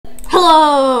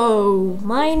Hello,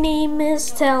 my name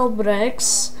is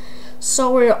Telbrix.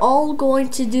 So we're all going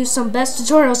to do some best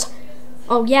tutorials.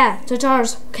 Oh yeah,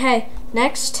 tutorials. Okay,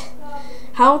 next,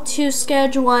 how to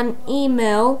schedule an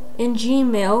email in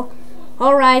Gmail.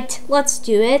 Alright, let's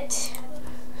do it.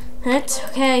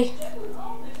 Okay.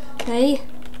 Okay.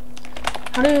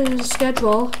 How to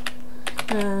schedule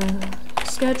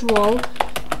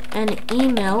an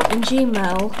email in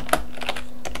Gmail.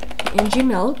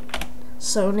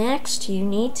 So next you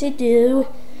need to do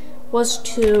was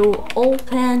to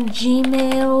open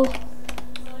Gmail.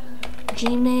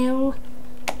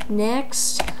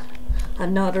 Next,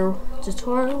 another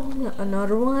tutorial,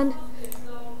 another one.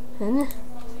 And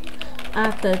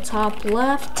at the top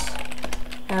left,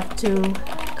 have to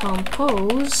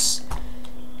compose.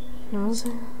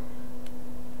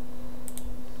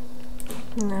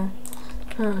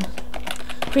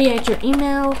 Create your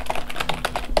email.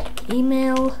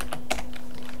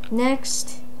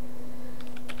 Next.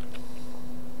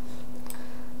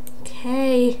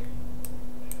 Okay.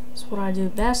 That's what I do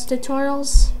best,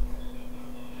 tutorials.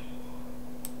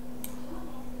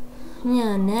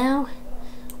 Yeah, now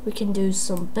we can do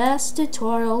some best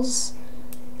tutorials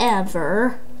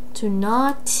ever to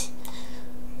not.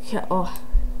 Okay, oh,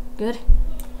 good.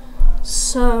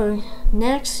 So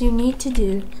next you need to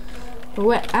do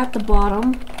at the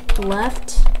bottom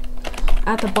left.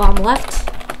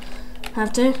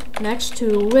 Have to next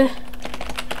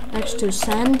to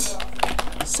send.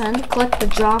 Click the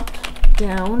drop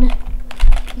down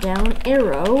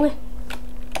arrow.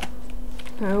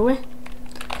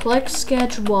 Click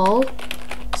schedule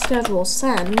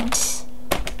send,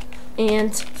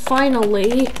 and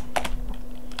finally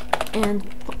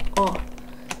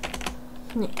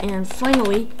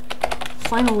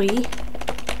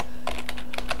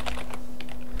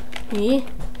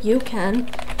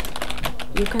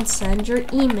you can send your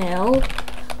email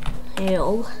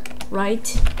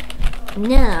right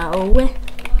now.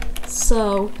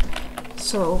 So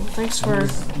thanks for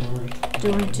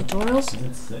doing tutorials.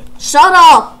 Shut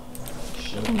up!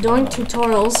 I'm doing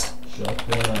tutorials.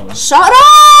 Shut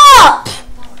up!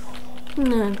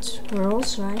 No,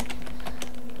 tutorials, right?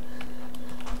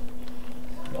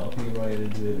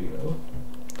 Copyrighted video.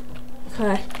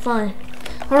 Okay, fine.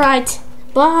 Alright,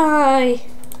 bye!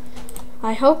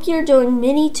 I hope you're doing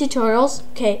mini tutorials.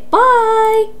 Okay,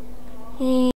 bye!